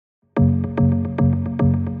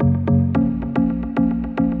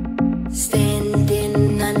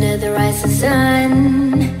Standing under the rising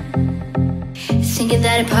sun, thinking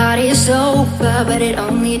that a party is over, but it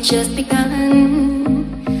only just begun.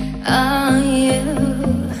 Oh, you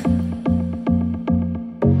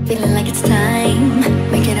feeling like it's time,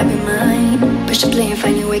 make it up your mind. Push the play and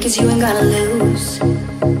find your way, cause you ain't gonna lose.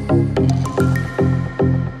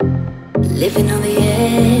 Living on the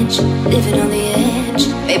edge, living on the edge.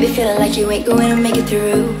 Maybe feeling like you ain't going to make it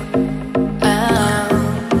through. Oh,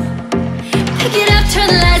 pick it up, turn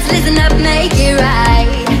the lights, listen up, make it right.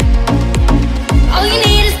 All you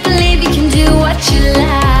need is believe you can do what you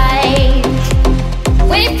like.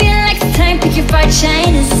 When you feel like it's time, pick your fight,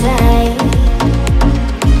 shine inside.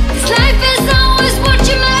 This life is always what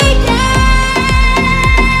you make it.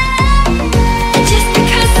 And just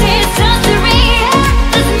because it's not the real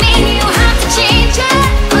doesn't mean you have to change it.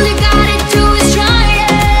 All you gotta do is try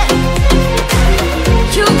it.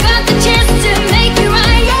 You got the chance to make it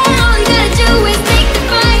right, yeah. All you gotta do is take the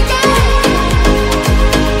fight, yeah.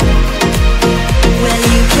 Well,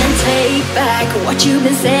 you can take back what you've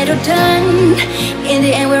been said or done. In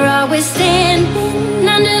the end, we're always standing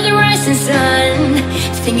under the rising sun,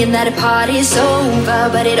 thinking that a party is over,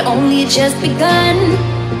 but it only just begun.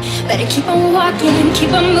 Better keep on walking,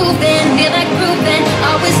 keep on moving, feel like grooving,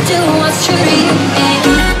 always do what's true to you. And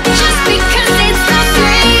just because it's not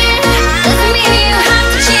free doesn't mean you have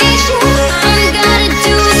to change it. All you gotta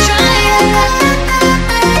do is try it.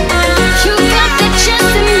 You got the chance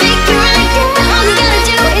to make it right, yeah. All you gotta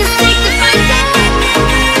do is take the fight, yeah.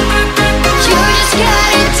 You just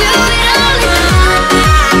gotta do it all alone.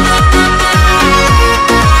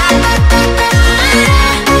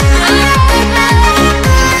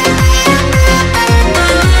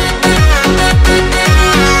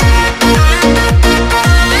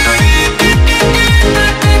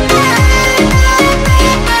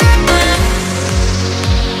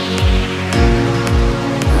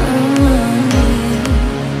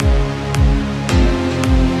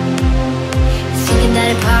 Thinking that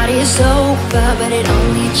a party is over, but it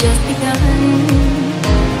only just begun.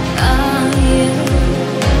 Oh, yeah.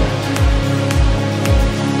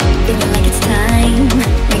 Feeling like it's time,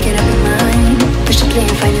 make it up your mind. Push the play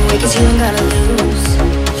and find your way, cause you ain't gonna lose.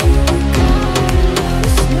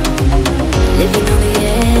 Living on the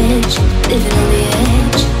edge, living on the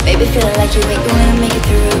edge. Baby, feeling like you ain't gonna make it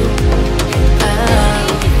through. Oh.